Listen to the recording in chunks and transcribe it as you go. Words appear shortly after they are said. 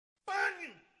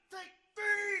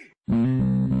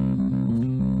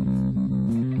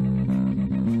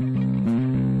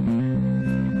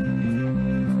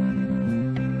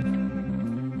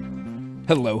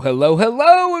Hello, hello,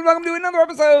 hello, and welcome to another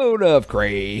episode of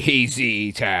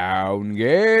Crazy Town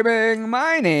Gaming.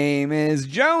 My name is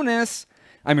Jonas.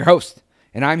 I'm your host,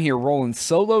 and I'm here rolling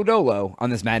solo dolo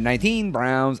on this Madden 19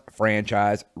 Browns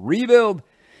franchise rebuild.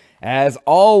 As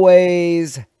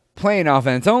always, playing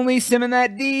offense only, simming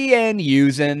that D, and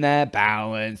using that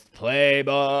balanced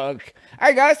playbook. All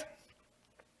right, guys.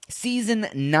 Season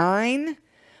 9,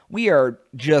 we are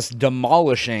just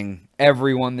demolishing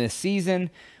everyone this season.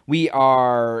 We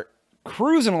are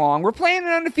cruising along. We're playing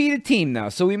an undefeated team, though,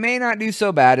 so we may not do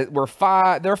so bad. They're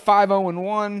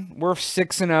 5-0-1. We're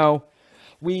 6-0.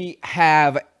 We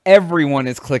have everyone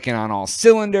is clicking on all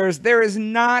cylinders. There is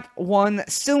not one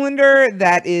cylinder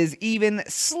that is even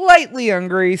slightly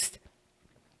ungreased,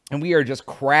 and we are just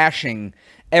crashing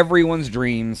everyone's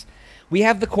dreams. We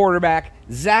have the quarterback,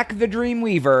 Zach the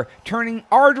Dreamweaver, turning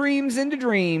our dreams into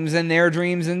dreams and their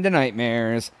dreams into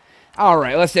nightmares. All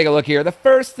right, let's take a look here. The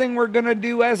first thing we're going to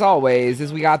do, as always,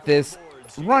 is we got this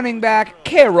running back,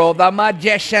 Carol the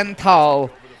Magician Tull,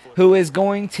 who is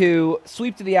going to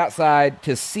sweep to the outside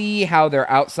to see how their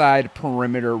outside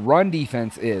perimeter run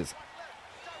defense is.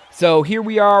 So here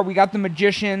we are. We got the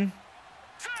Magician.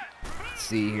 Let's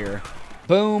see here.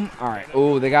 Boom. All right.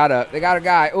 Oh, they got a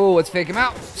guy. Oh, let's fake him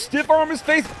out. Stiff arm his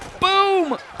face.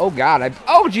 Boom. Oh, God.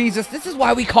 Oh, Jesus. This is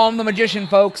why we call him the Magician,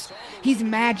 folks. He's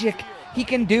magic. He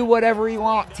can do whatever he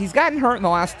wants. He's gotten hurt in the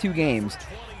last 2 games.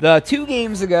 The 2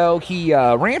 games ago, he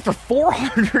ran for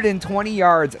 420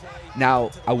 yards.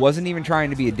 Now, I wasn't even trying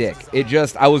to be a dick.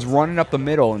 I was running up the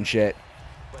middle and shit.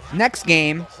 Next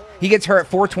game, he gets hurt at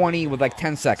 420 with like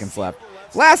 10 seconds left.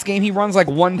 Last game, he runs like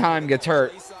 1 time, gets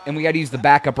hurt, and we got to use the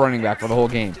backup running back for the whole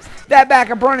game. That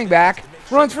backup running back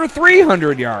runs for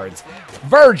 300 yards.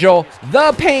 Virgil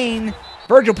Payne,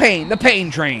 the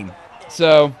Pain Train.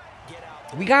 So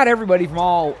we got everybody from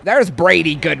all. There's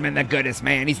Brady Goodman, the goodest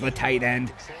man. He's the tight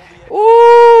end.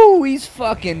 Ooh, he's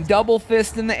fucking double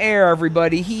fist in the air,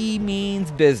 everybody. He means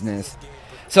business.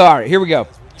 So, all right, here we go.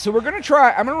 So we're going to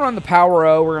try. I'm going to run the power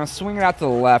O. We're going to swing it out to the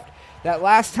left. That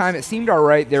last time, it seemed all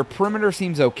right. Their perimeter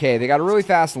seems okay. They got a really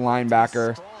fast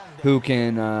linebacker who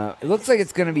can, it looks like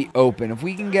it's going to be open. If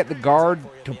we can get the guard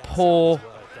to pull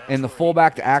and the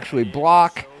fullback to actually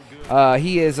block.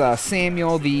 He is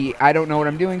Samuel, the I don't know what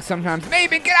I'm doing sometimes.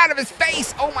 Maybe get out of his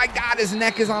face. Oh, my God, his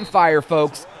neck is on fire,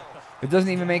 folks. It doesn't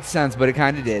even make sense, but it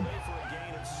kind of did.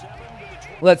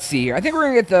 Let's see here. I think we're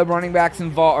going to get the running backs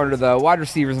involved, or the wide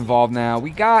receivers involved now. We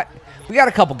got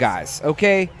a couple guys,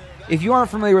 okay? If you aren't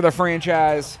familiar with our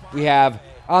franchise, we have,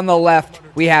 on the left,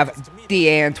 we have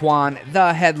D'Antoine,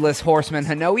 the Headless Horseman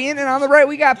Hanoian, and on the right,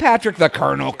 we got Patrick, the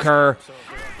Colonel Kerr.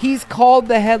 He's called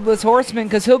the Headless Horseman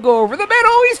because he'll go over the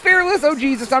middle. He's fearless. Oh,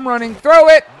 Jesus, I'm running. Throw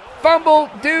it. Fumble.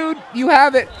 Dude, you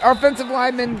have it. Our offensive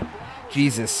lineman.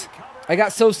 Jesus. I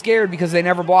got so scared because they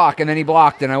never block, and then he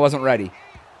blocked, and I wasn't ready.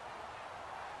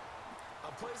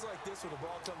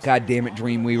 God damn it,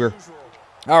 Dreamweaver.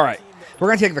 All right.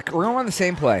 We're gonna run the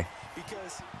same play,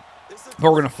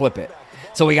 but we're gonna flip it.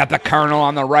 So we got the Colonel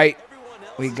on the right.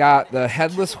 We got the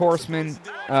Headless Horseman.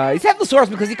 He's Headless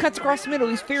Horseman because he cuts across the middle.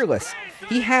 He's fearless.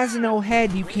 He has no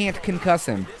head. You can't concuss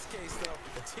him.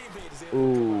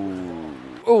 Ooh.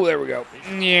 Oh, there we go.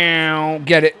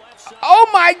 Get it. Oh,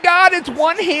 my God. It's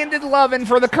one-handed loving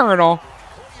for the Colonel.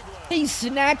 He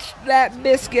snatched that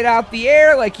biscuit out the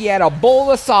air like he had a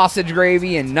bowl of sausage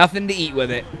gravy and nothing to eat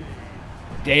with it.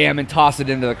 Damn, and toss it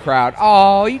into the crowd.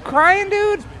 Oh, you crying,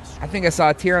 dude? I think I saw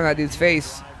a tear on that dude's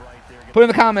face. Put in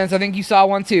the comments, I think you saw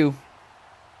one too.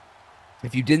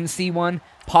 If you didn't see one,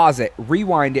 pause it,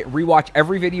 rewind it, rewatch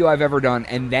every video I've ever done,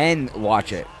 and then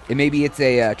watch it. And maybe it's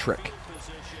a trick.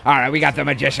 All right, we got the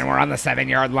Magician. We're on the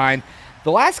 7-yard line.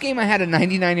 The last game I had a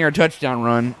 99-yard touchdown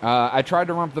run. I tried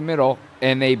to run up the middle,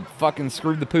 and they fucking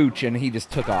screwed the pooch, and he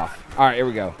just took off. All right, here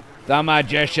we go. The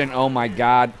Magician. Oh, my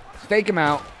God. Fake him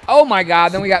out. Oh, my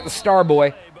God. Then we got the Star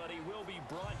Boy.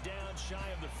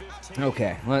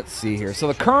 Okay, let's see here. So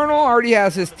the Colonel already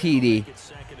has his TD.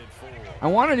 I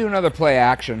want to do another play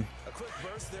action.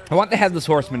 I want the Headless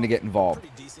Horseman to get involved.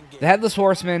 The Headless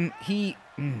Horseman,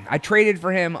 I traded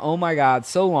for him, oh my God,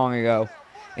 so long ago.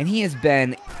 And he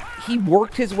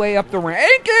worked his way up the ramp.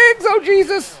 Hey, Kings, oh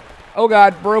Jesus. Oh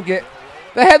God, broke it.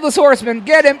 The Headless Horseman,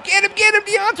 get him,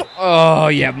 Deontay. Oh,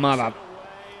 yeah, mother.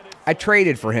 I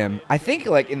traded for him, I think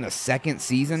like in the 2nd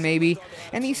season maybe,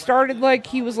 and he started like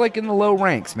he was like in the low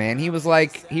ranks, man. He was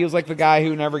like the guy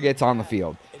who never gets on the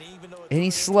field. And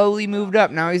he slowly moved up.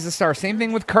 Now he's a star. Same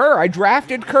thing with Kerr. I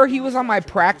drafted Kerr. He was on my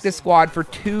practice squad for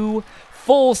 2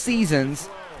 full seasons.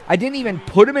 I didn't even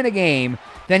put him in a game.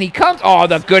 Then he comes, oh,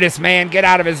 the goodest man, get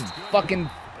out of his fucking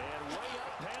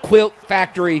quilt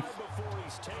factory.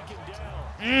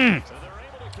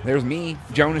 There's me,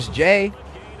 Jonas J.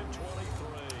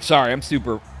 Sorry, I'm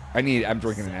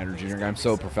drinking an energy drink. I'm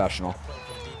so professional.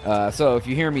 So if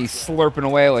you hear me slurping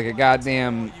away like a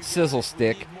goddamn sizzle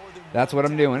stick, that's what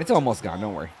I'm doing. It's almost gone.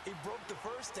 Don't worry.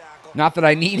 Not that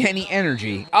I need any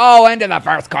energy. Oh, end of the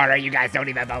first quarter. You guys don't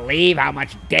even believe how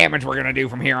much damage we're going to do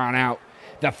from here on out.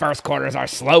 The first quarter is our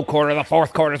slow quarter. The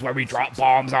fourth quarter is where we drop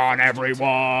bombs on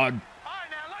everyone.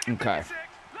 Okay.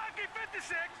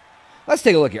 Let's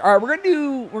take a look here. All right, we're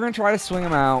going to try to swing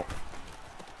them out.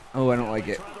 Oh, I don't like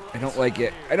it. I don't like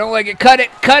it. I don't like it. Cut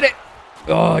it. Cut it.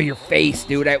 Oh, your face,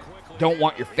 dude. I don't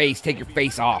want your face. Take your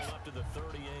face off.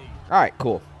 All right,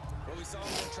 cool.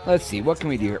 Let's see. What can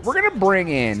we do here? We're going to bring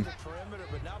in...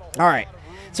 All right.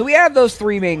 So we have those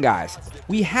three main guys.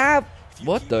 We have...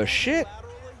 What the shit?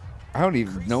 I don't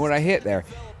even know what I hit there.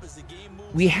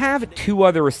 We have two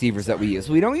other receivers that we use.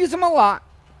 We don't use them a lot.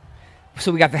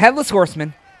 So we got the Headless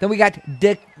Horseman. Then we got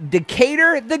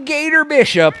Decatur the Gator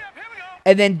Bishop.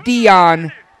 And then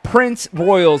Dion Prince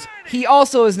Royals. He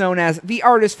also is known as the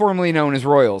artist formerly known as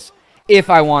Royals. If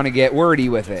I want to get wordy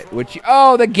with it. Which,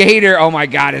 oh, the Gator. Oh, my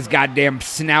God. His goddamn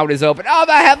snout is open. Oh,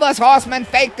 the Headless Horseman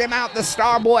faked him out. The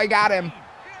Star Boy got him.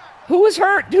 Who was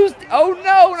hurt? Oh,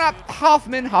 no, not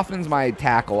Hoffman. Hoffman's my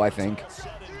tackle, I think.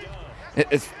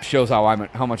 It shows how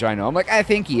much I know. I'm like, I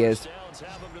think he is.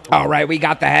 All right, we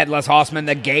got the Headless Horseman,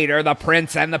 the Gator, the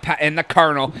Prince, and the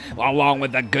Colonel, along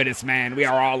with the Goodest Man. We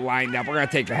are all lined up. We're going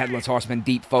to take the Headless Horseman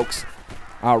deep, folks.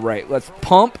 All right, let's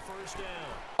pump.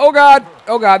 Oh, God.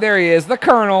 Oh, God, there he is. The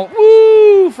Colonel.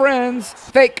 Woo, friends.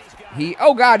 Fake.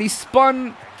 Oh, God, he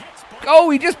spun. Oh,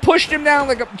 he just pushed him down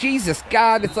like a... Jesus,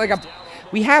 God, it's like a...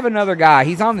 We have another guy.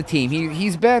 He's on the team.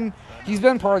 He's been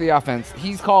part of the offense.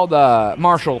 He's called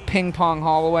Marshall Ping Pong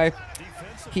Holloway.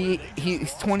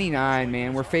 He's 29,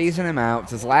 man. We're phasing him out.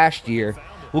 It's his last year.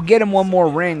 We'll get him one more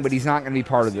ring, but he's not going to be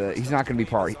part of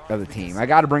the team. I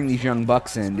got to bring these young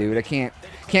bucks in, dude. I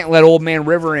can't let old man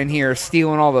River in here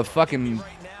stealing all the fucking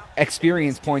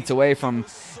experience points away from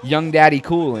young daddy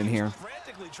Cool in here.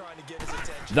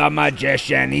 The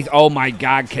Magician. Oh my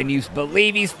God, can you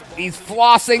believe he's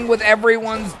flossing with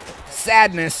everyone's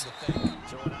sadness?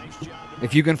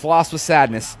 If you can floss with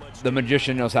sadness, the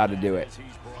Magician knows how to do it.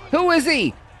 Who is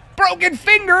he? Broken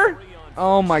finger?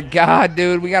 Oh my God,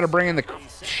 dude. We got to bring in the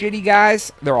shitty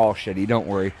guys. They're all shitty, don't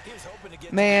worry.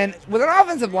 Man, with an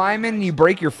offensive lineman and you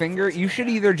break your finger, you should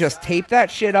either just tape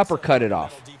that shit up or cut it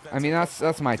off. I mean,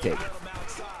 that's my take.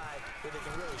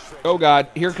 Oh, God.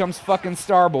 Here comes fucking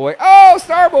Starboy. Oh,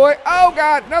 Starboy. Oh,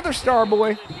 God. Another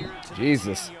Starboy.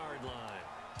 Jesus.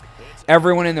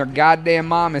 Everyone and their goddamn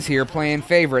mom is here playing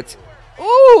favorites.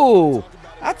 Ooh.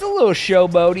 That's a little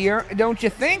showboatier, don't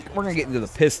you think? We're going to get into the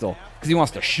pistol because he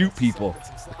wants to shoot people.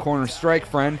 The corner strike,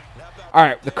 friend. All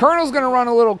right. The Colonel's going to run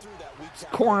a little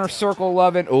corner circle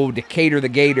loving. Oh, Decatur the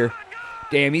Gator.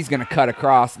 Damn, he's going to cut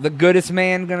across. The Goodest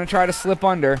Man going to try to slip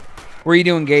under. What are you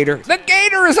doing, Gator? The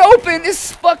Gator is open!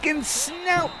 His fucking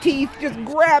snout teeth just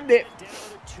grabbed it.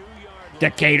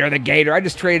 Decatur the Gator. I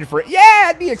just traded for it. Yeah,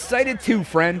 I'd be excited too,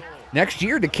 friend. Next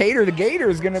year, Decatur the Gator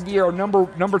is going to be our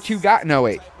number two guy. No,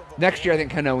 wait. Next year, I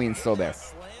think Kanoian's still there.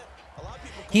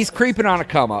 He's creeping on a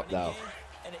come-up, though.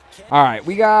 All right,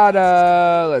 we got,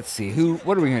 let's see.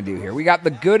 What are we going to do here? We got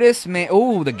the Goodest Man.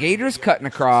 Oh, the Gator's cutting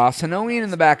across. Kanoian in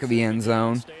the back of the end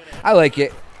zone. I like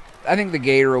it. I think the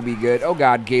Gator will be good. Oh,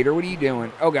 God, Gator, what are you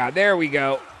doing? Oh, God, there we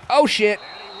go. Oh, shit.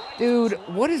 Dude,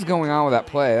 what is going on with that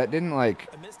play? That didn't, like,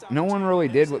 no one really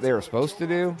did what they were supposed to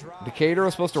do. Decatur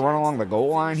was supposed to run along the goal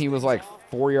line. He was, like,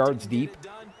 4 yards deep.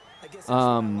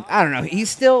 I don't know.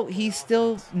 He's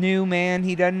still new, man.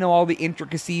 He doesn't know all the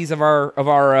intricacies of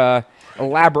our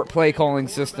elaborate play calling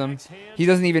system. He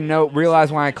doesn't even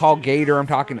realize when I call Gator, I'm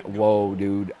talking. Whoa,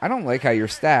 dude. I don't like how you're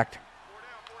stacked.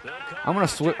 I'm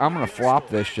gonna flop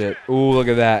this shit. Ooh, look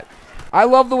at that. I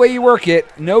love the way you work it.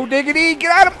 No diggity. Get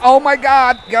at him. Oh my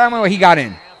God. Get out of my way. He got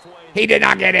in. He did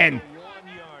not get in.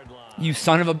 You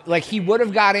son of a... Like, he would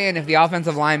have got in if the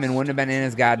offensive lineman wouldn't have been in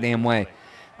his goddamn way.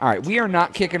 All right, we are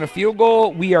not kicking a field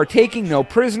goal. We are taking no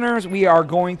prisoners. We are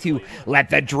going to let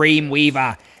the Dream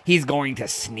Weaver. He's going to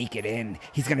sneak it in.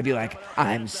 He's going to be like,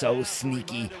 I'm so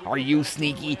sneaky. Are you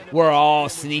sneaky? We're all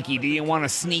sneaky. Do you want a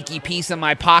sneaky piece of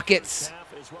my pockets?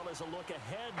 Let's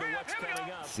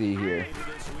see here.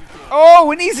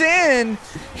 Oh, and he's in.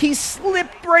 He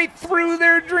slipped right through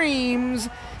their dreams.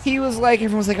 He was like,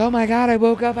 everyone's like, oh my God, I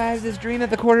woke up, I had this dream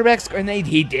that the quarterback's, and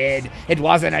he did. It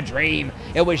wasn't a dream.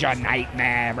 It was your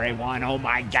nightmare, everyone. Oh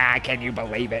my God, can you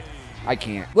believe it? I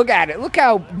can't. Look at it. Look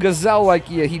how gazelle-like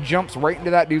he jumps right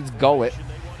into that dude's gullet.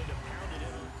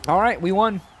 All right, we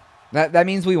won. That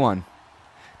means we won.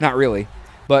 Not really,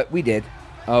 but we did.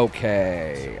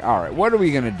 Okay. All right. What are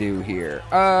we going to do here?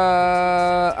 All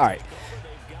right.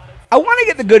 I want to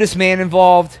get the goodest man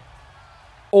involved.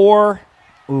 Or,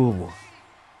 ooh.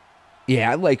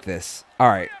 Yeah, I like this. All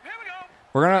right.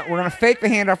 We're gonna fake the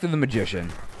handoff to the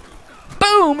magician.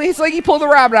 Boom! It's like he pulled a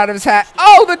rabbit out of his hat.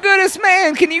 Oh, the goodest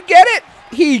man! Can you get it?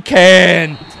 He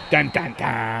can. Dun dun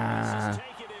dun.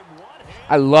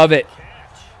 I love it.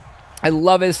 I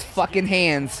love his fucking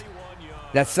hands.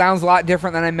 That sounds a lot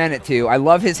different than I meant it to. I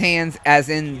love his hands as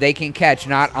in they can catch,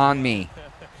 not on me.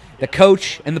 The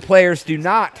coach and the players do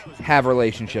not have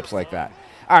relationships like that.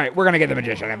 All right, we're going to get the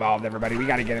magician involved, everybody. We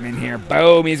got to get him in here.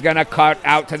 Boom, he's going to cut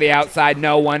out to the outside.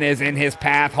 No one is in his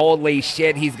path. Holy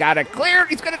shit, he's got it cleared.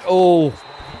 He's going to... Oh,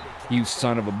 you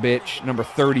son of a bitch. Number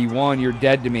 31, you're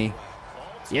dead to me.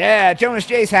 Yeah, Jonas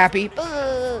J's happy.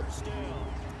 I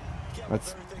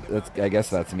guess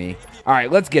that's me. All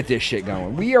right, let's get this shit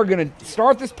going. We are going to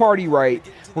start this party right.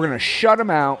 We're going to shut him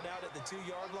out.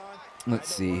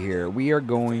 Let's see here. We are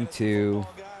going to...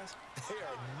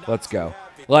 Let's go.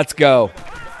 Let's go.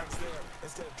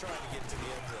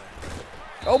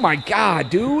 Oh, my God,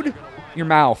 dude. Your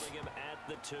mouth.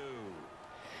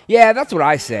 Yeah, that's what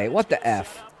I say. What the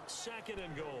F?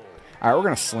 All right, we're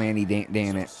going to slanty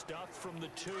damn it.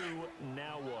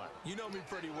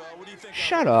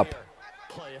 Shut up.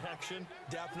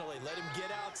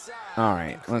 All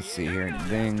right, let's see here.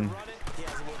 Ding.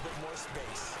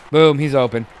 Boom, he's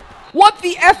open. What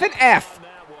the F and F?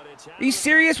 Are you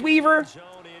serious, Weaver?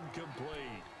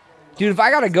 Dude, if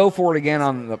I got to go for it again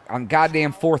on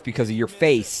goddamn fourth because of your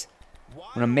face,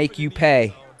 I'm going to make you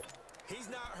pay.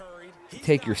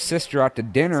 Take your sister out to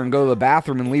dinner and go to the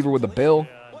bathroom and leave her with a bill.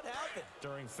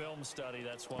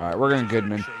 All right, we're going to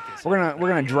Goodman. We're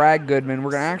gonna drag Goodman.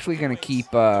 We're actually going to keep...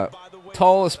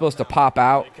 Tull is supposed to pop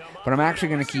out, but I'm actually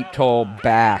going to keep Tull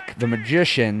back. The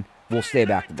magician will stay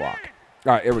back the block.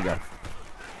 All right, here we go.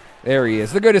 There he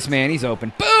is. The goodest man. He's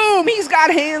open. Boom! He's got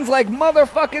hands like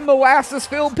motherfucking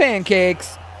molasses-filled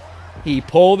pancakes. He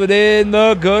pulled it in.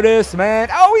 The goodest man.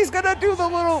 Oh, he's going to do the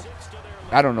little...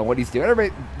 I don't know what he's doing.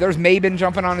 Everybody, there's Mabin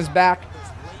jumping on his back.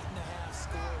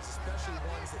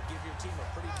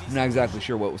 I'm not exactly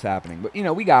sure what was happening, but, you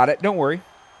know, we got it. Don't worry.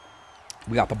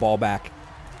 We got the ball back.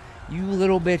 You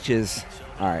little bitches.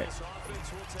 All right.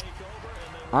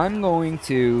 I'm going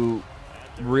to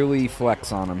really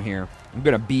flex on him here. I'm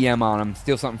going to BM on him.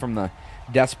 Steal something from the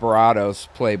Desperados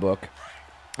playbook.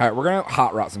 All right, we're going to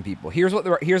hot route some people. Here's what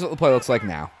the play looks like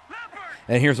now.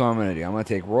 And here's what I'm going to do. I'm going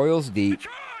to take Royals deep.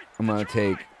 I'm going to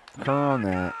take Kerr on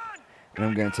that. And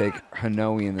I'm going to take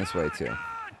Hanoi in this way, too.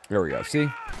 There we go. See?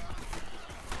 All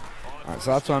right,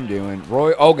 so that's what I'm doing.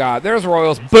 Oh, God. There's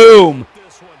Royals. Boom!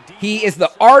 He is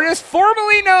the artist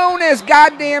formerly known as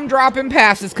goddamn dropping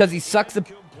passes because he sucks a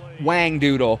wang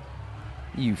doodle.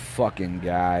 You fucking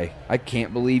guy. I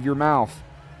can't believe your mouth.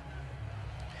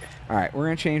 All right, we're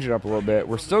going to change it up a little bit.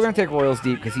 We're still going to take Royals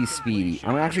deep because he's speedy.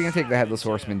 I'm actually going to take the Headless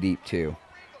Horseman deep, too.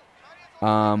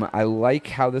 I like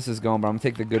how this is going, but I'm going to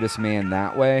take the goodest man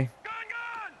that way.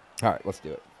 All right, let's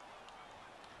do it.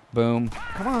 Boom.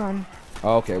 Come on.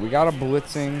 Okay, we got a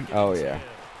blitzing. Oh, yeah.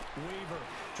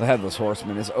 The Headless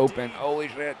Horseman is open. Holy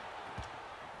shit.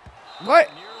 What?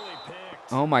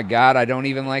 Oh, my God. I don't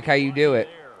even like how you do it.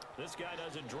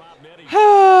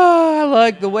 I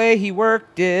like the way he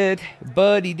worked it,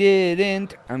 but he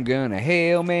didn't. I'm going to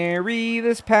Hail Mary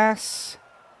this pass.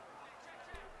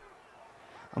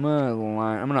 I'm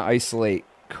gonna isolate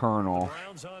Colonel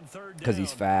because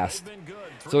he's fast.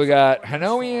 So we got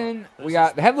Hanoian, we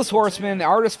got the Headless Horseman, the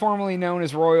artist formerly known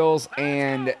as Royals,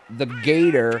 and the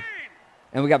Gator,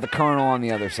 and we got the Colonel on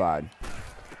the other side.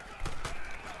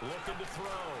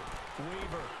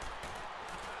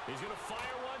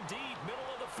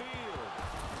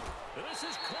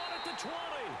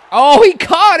 Oh, he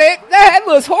caught it! The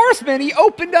Headless Horseman! He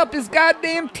opened up his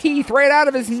goddamn teeth right out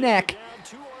of his neck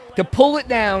to pull it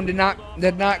down to not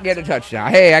get a touchdown.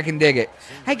 Hey, I can dig it.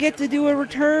 I get to do a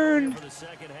return.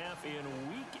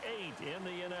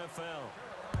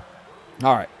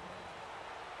 All right.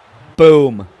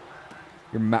 Boom.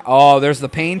 Oh, there's the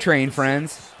pain train,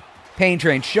 friends. Pain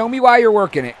train. Show me why you're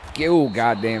working it. Oh,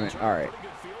 God damn it. All right.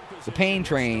 The pain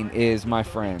train is my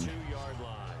friend.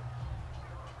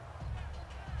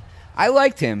 I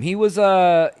liked him. He was,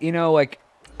 you know, like,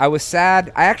 I was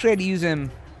sad. I actually had to use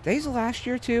him. Did I use it last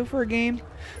year, too, for a game?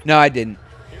 No, I didn't.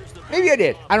 Maybe I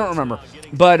did. I don't remember.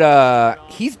 But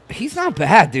he's not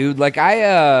bad, dude. Like,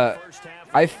 I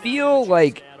feel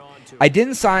like I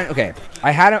didn't sign. Okay,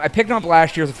 I had him. I picked him up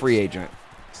last year as a free agent.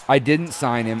 I didn't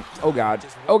sign him. Oh, God.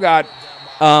 Oh, God.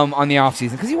 on the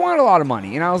offseason because he wanted a lot of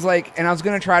money. And I was like, and I was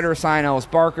going to try to resign Ellis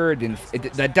Barker.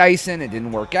 The Dyson, it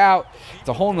didn't work out. It's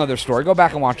a whole nother story. Go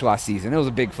back and watch last season. It was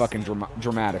a big fucking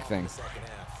dramatic thing.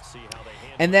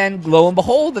 And then, lo and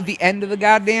behold, at the end of the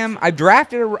goddamn, I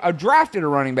drafted a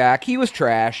running back. He was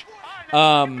trash.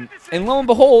 And lo and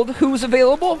behold, who's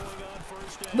available?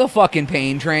 The fucking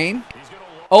Pain Train.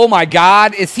 Oh my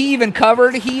God, is he even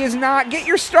covered? He is not. Get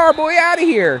your star boy out of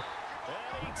here.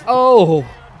 Oh.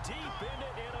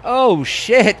 Oh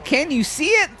shit, can you see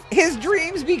it? His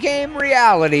dreams became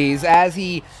realities as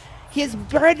his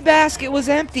breadbasket was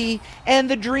empty and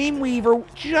the Dreamweaver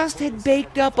just had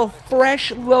baked up a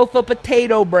fresh loaf of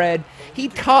potato bread. He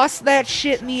tossed that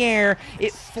shit in the air.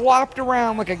 It flopped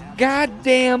around like a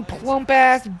goddamn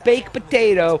plump-ass baked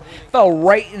potato. Fell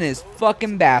right in his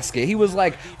fucking basket. He was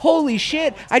like, holy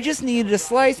shit, I just needed a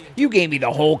slice. You gave me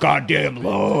the whole goddamn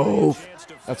loaf.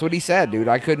 That's what he said, dude.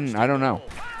 I don't know.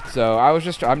 So I'm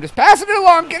just passing it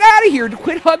along. Get out of here.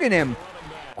 Quit hugging him.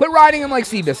 Quit riding him like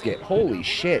Seabiscuit. Holy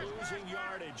shit.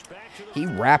 He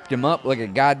wrapped him up like a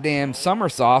goddamn summer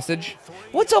sausage.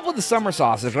 What's up with the summer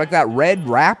sausage? Like that red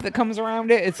wrap that comes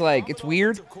around it? It's like, it's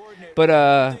weird, but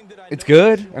it's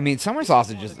good. I mean, summer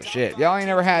sausage is the shit. Y'all ain't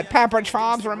never had Pepperidge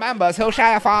Farms remembers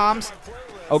Hillshire Farms.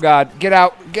 Oh God, get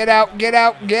out, get out, get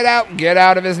out, get out, get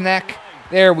out of his neck.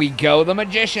 There we go. The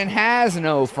magician has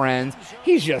no friends.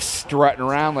 He's just strutting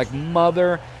around like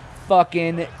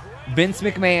motherfucking Vince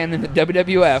McMahon in the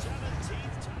WWF.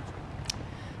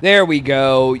 There we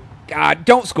go. God,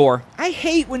 don't score. I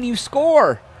hate when you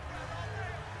score.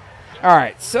 All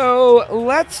right, so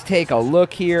let's take a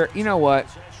look here. You know what?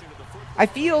 I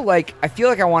feel like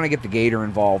I want to get the Gator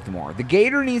involved more. The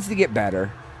Gator needs to get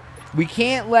better. We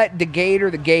can't let the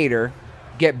Gator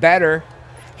get better.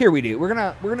 Here we do. We're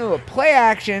gonna do a play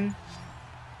action.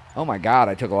 Oh my God,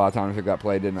 I took a lot of time to pick that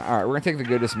play, didn't I? All right, we're gonna take the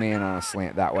goodest man on a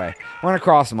slant that way. We're gonna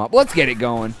cross him up. Let's get it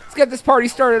going. Let's get this party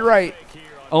started right.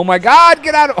 Oh my God,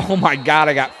 get out of... Oh my God,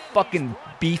 I got fucking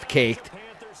beefcaked.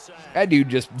 That dude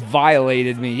just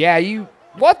violated me. Yeah, you...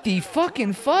 What the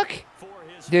fucking fuck?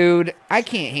 Dude, I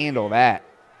can't handle that.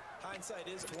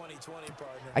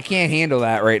 I can't handle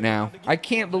that right now. I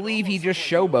can't believe he just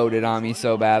showboated on me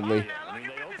so badly.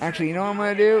 Actually, you know what I'm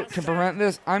going to do to prevent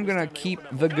this? I'm going to keep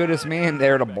the goodest man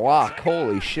there to block.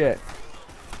 Holy shit.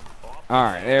 All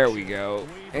right, there we go.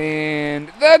 And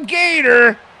the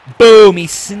Gator... Boom! He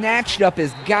snatched up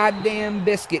his goddamn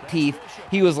biscuit teeth.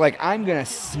 He was like, I'm going to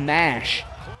smash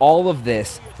all of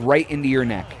this right into your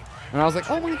neck. And I was like,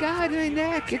 oh my God, my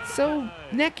neck. It's so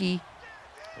necky.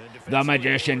 The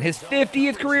magician, his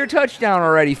 50th career touchdown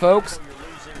already, folks.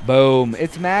 Boom.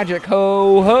 It's magic.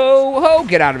 Ho, ho, ho.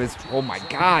 Get out of his... Oh my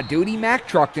God, dude. He Mack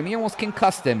trucked him. He almost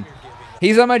concussed him.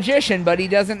 He's a magician, but he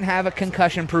doesn't have a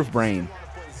concussion-proof brain.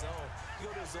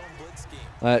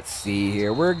 Let's see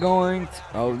here. We're going to...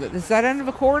 Oh, is that end of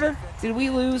a quarter? Did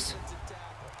we lose?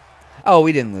 Oh,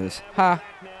 we didn't lose. Ha.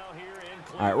 Huh.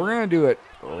 All right, we're going to do it.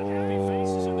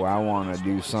 Oh, I want to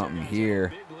do something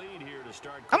here.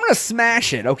 I'm going to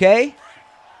smash it, okay?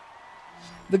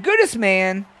 The goodest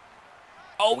man.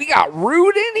 Oh, we got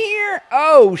Rude in here?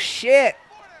 Oh, shit.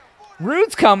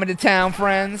 Rude's coming to town,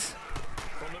 friends.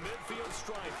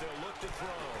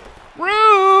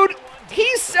 Rude!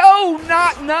 He's so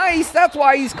not nice. That's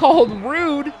why he's called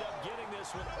Rude.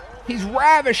 He's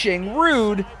ravishing.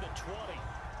 Rude.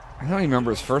 I don't even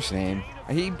remember his first name.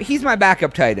 He's my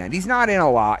backup tight end. He's not in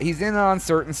a lot. He's in on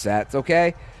certain sets,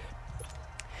 okay?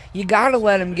 You got to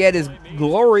let him get his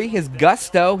glory, his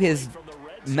gusto, his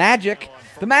magic.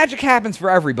 The magic happens for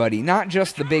everybody, not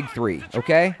just the big three,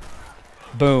 okay?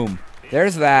 Boom.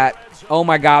 There's that. Oh,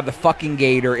 my God. The fucking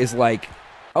Gator is like...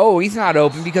 Oh, he's not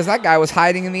open because that guy was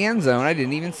hiding in the end zone. I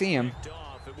didn't even see him.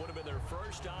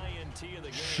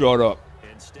 Shut up.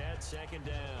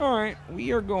 All right,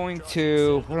 we are going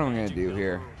to... What am I going to do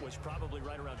here?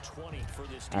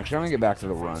 Actually, I'm going to get back to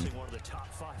the run.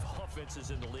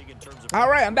 All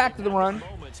right, I'm back to the run.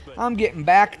 I'm getting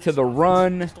back to the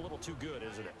run.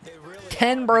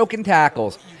 10 broken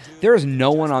tackles. There is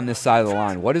no one on this side of the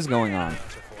line. What is going on?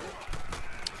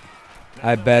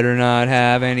 I better not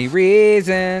have any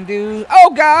reason to...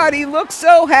 Oh, God, he looks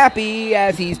so happy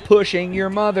as he's pushing your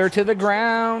mother to the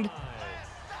ground.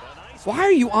 Why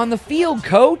are you on the field,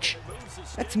 coach?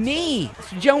 That's me.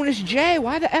 It's Jonas J.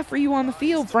 Why the F are you on the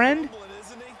field, friend?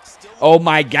 Oh,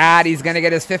 my God, he's going to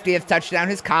get his 50th touchdown.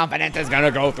 His confidence is going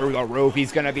to go through the roof.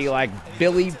 He's going to be like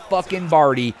Billy fucking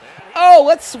Barty. Oh,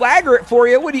 let's swagger it for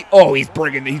you. What do you... Oh, he's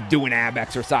doing ab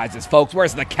exercises, folks.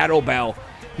 Where's the kettlebell?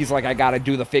 He's like, I got to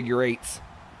do the figure eights.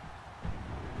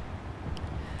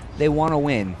 They want to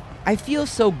win. I feel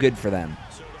so good for them.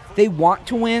 They want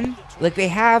to win. Like, they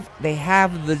have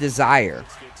the desire.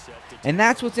 And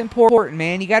that's what's important,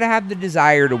 man. You got to have the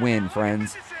desire to win,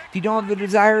 friends. If you don't have the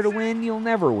desire to win, you'll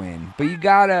never win. But you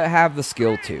got to have the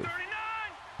skill to.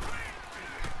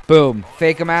 Boom.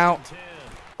 Fake him out.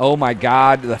 Oh, my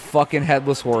God. The fucking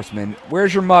Headless Horseman.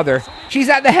 Where's your mother? She's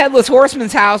at the Headless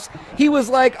Horseman's house. He was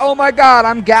like, oh, my God,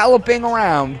 I'm galloping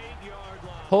around.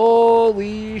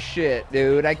 Holy shit,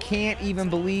 dude. I can't even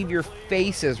believe your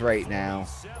faces right now.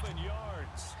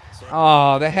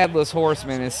 Oh, the Headless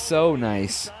Horseman is so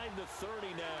nice.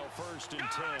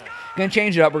 Going to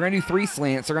change it up. We're going to do 3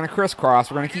 slants. We're going to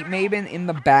crisscross. We're going to keep Maben in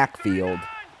the backfield.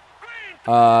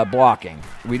 Blocking.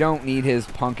 We don't need his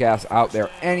punk ass out there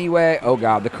anyway. Oh,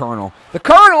 God, the Colonel. The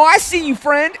Colonel, I see you,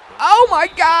 friend. Oh, my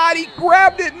God. He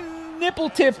grabbed it and nipple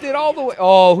tipped it all the way.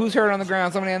 Oh, who's hurt on the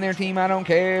ground? Somebody on their team? I don't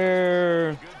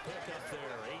care.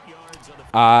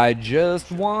 I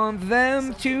just want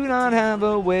them to not have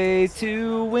a way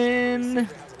to win.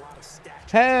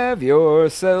 Have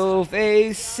yourself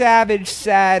a savage,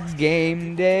 sad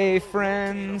game day,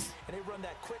 friends.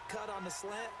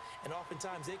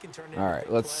 All right,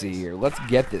 let's see here. Let's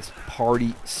get this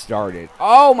party started.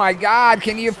 Oh, my God.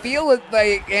 Can you feel it,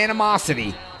 the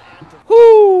animosity?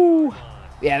 Whoo!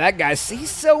 Yeah, that guy's, he's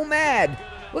so mad.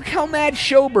 Look how mad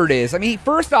Schobert is. I mean,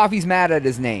 first off, he's mad at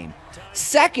his name.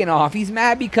 Second off, he's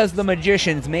mad because the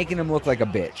magician's making him look like a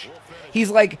bitch. He's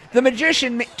like, the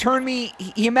magician turned me,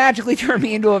 he magically turned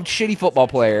me into a shitty football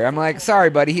player. I'm like, sorry,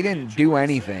 buddy, he didn't do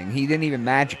anything. He didn't even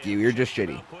magic you. You're just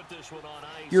shitty.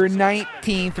 Your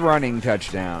 19th running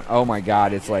touchdown. Oh, my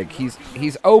God, it's like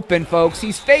he's open, folks.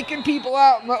 He's faking people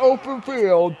out in the open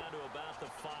field.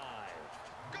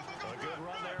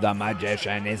 The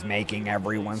magician is making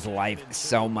everyone's life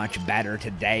so much better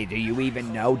today. Do you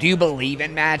even know? Do you believe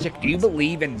in magic? Do you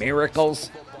believe in miracles?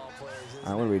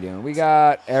 All right, what are we doing? We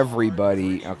got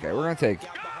everybody. Okay, we're gonna take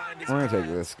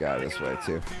this guy this way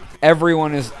too.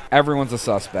 Everyone's a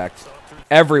suspect.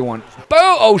 Everyone. Boo!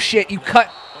 Oh shit! You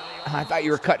cut. I thought you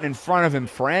were cutting in front of him,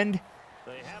 friend.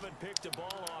 They haven't picked a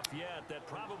ball off yet. That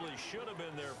probably should have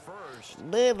been their first.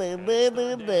 Boo, boo, boo,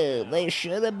 boo, boo. They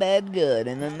should have been good,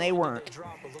 and then they weren't.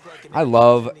 I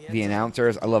love the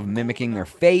announcers. I love mimicking their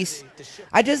face.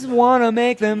 I just want to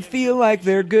make them feel like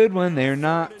they're good when they're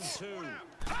not.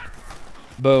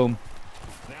 Boom.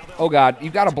 Oh, God.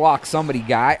 You've got to block somebody,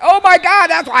 guy. Oh, my God.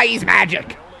 That's why he's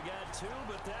magic.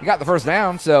 You got the first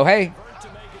down, so, hey.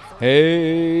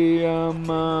 Hey,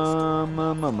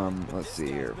 let's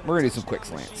see here. We're going to do some quick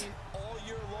slants.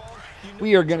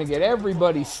 We are going to get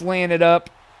everybody slanted up.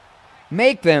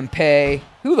 Make them pay.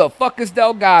 Who the fuck is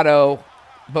Delgado?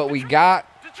 But we got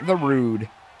the Rude.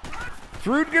 Is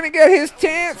Rude going to get his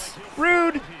chance?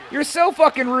 Rude, you're so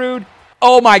fucking rude.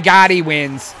 Oh, my God, he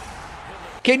wins.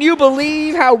 Can you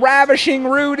believe how ravishing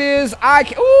Rude is?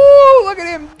 Ooh, look at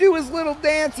him do his little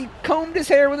dance. He combed his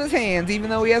hair with his hands, even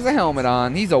though he has a helmet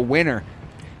on. He's a winner.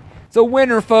 It's a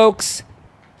winner, folks.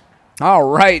 All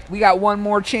right, we got one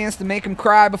more chance to make him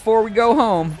cry before we go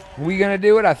home. Are we going to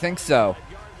do it? I think so.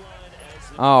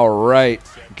 All right.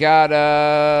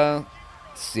 Let's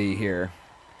see here.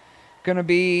 Gonna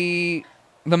be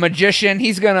the magician.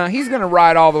 He's gonna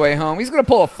ride all the way home. He's gonna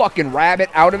pull a fucking rabbit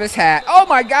out of his hat. Oh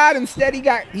my God! Instead,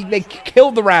 they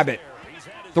killed the rabbit.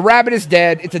 The rabbit is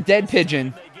dead. It's a dead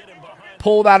pigeon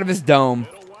pulled out of his dome.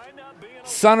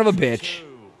 Son of a bitch.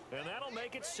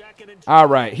 All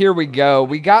right, here we go.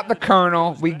 We got the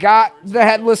Colonel. We got the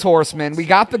Headless Horseman. We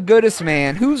got the Goodest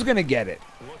Man. Who's gonna get it?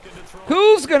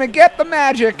 Who's gonna get the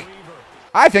magic?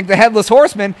 I think the Headless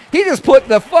Horseman, he just put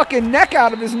the fucking neck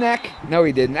out of his neck. No,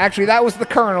 he didn't. Actually, that was the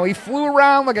Colonel. He flew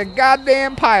around like a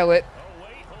goddamn pilot.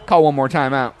 Call one more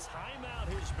time out.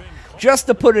 Just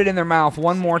to put it in their mouth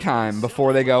one more time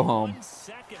before they go home.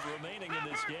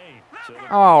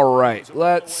 All right,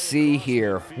 let's see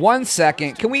here. 1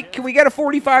 second. Can we get a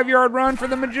 45-yard run for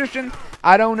the magician?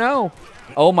 I don't know.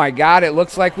 Oh, my God, it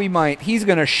looks like we might. He's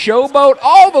going to showboat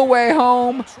all the way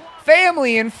home.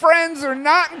 Family and friends are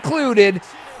not included.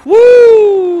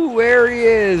 Woo! There he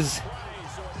is.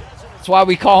 That's why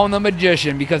we call him the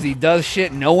magician, because he does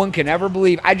shit no one can ever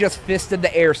believe. I just fisted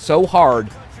the air so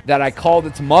hard that I called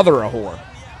its mother a whore.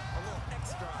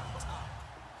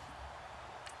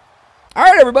 All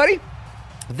right, everybody.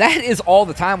 That is all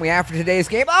the time we have for today's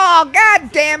game. Oh,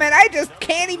 God damn it. I just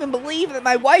can't even believe that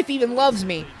my wife even loves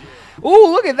me.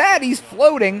 Ooh, look at that. He's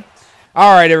floating.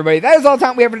 All right, everybody, that is all the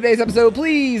time we have for today's episode.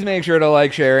 Please make sure to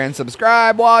like, share, and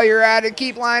subscribe while you're at it.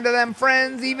 Keep lying to them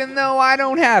friends, even though I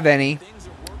don't have any.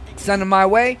 Send them my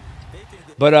way.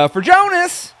 But for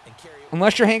Jonas,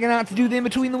 unless you're hanging out to do the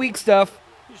in-between-the-week stuff,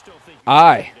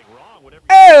 I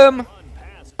am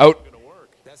out.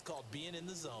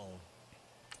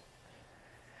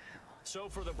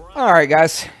 All right,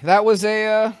 guys, that was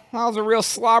a real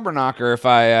slobber knocker, if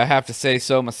I have to say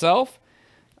so myself.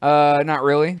 Not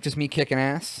really, just me kicking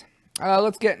ass.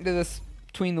 Let's get into this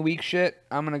between the week shit.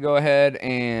 I'm gonna go ahead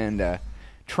and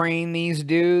train these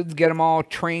dudes, get them all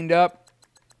trained up,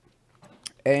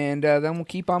 and then we'll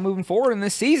keep on moving forward in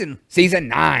this season. Season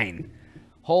 9.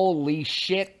 Holy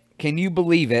shit! Can you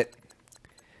believe it?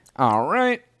 All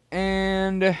right,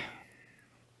 and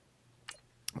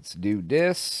let's do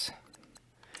this.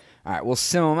 All right, we'll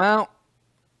sim them out.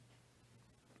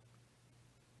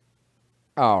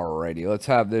 Alrighty, let's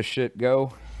have this shit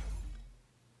go.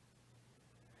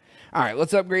 All right,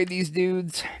 let's upgrade these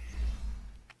dudes.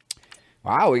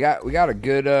 Wow, we got a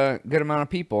good amount of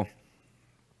people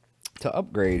to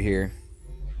upgrade here.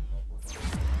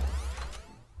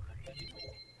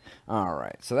 All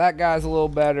right, so that guy's a little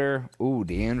better. Ooh,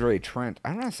 DeAndre Trent.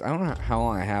 I don't know how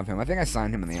long I have him. I think I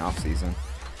signed him in the offseason.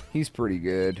 He's pretty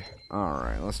good. All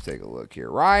right, let's take a look here.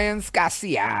 Ryan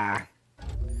Scasia.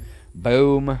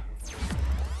 Boom.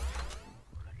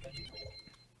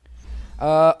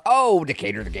 Oh,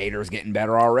 Decatur the Gator is getting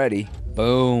better already.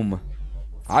 Boom.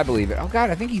 I believe it. Oh, God,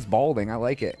 I think he's balding. I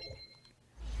like it.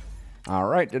 All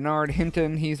right, Denard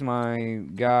Hinton. He's my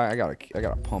guy. I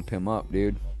gotta pump him up,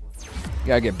 dude. You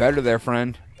gotta get better there,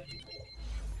 friend.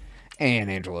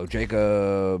 And Angelo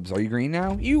Jacobs. Are you green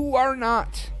now? You are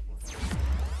not.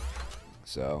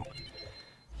 So,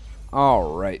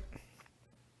 all right.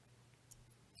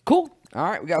 Cool. All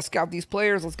right, we gotta scout these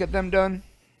players. Let's get them done.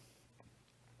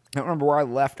 I don't remember where I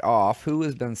left off. Who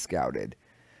has been scouted?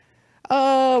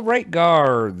 Right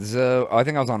guards. I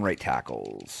think I was on right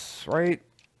tackles. Right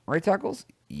tackles?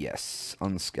 Yes,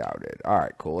 unscouted. All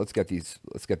right, cool. Let's get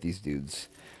these dudes.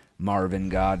 Marvin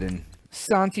Godin,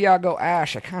 Santiago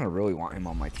Ash. I kind of really want him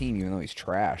on my team, even though he's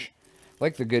trash. I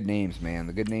like the good names, man.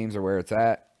 The good names are where it's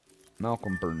at.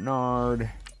 Malcolm Bernard.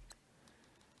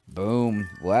 Boom,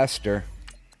 Lester.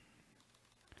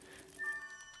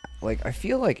 Like, I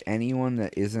feel like anyone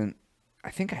that isn't... I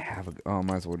think I have a... Oh,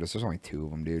 might as well just... There's only 2 of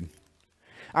them, dude.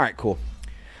 All right, cool.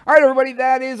 All right, everybody,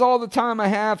 that is all the time I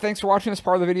have. Thanks for watching this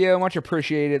part of the video. Much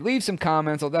appreciated. Leave some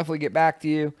comments. I'll definitely get back to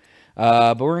you.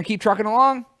 But we're going to keep trucking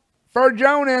along. For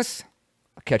Jonas,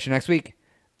 I'll catch you next week.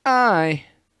 I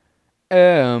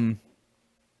am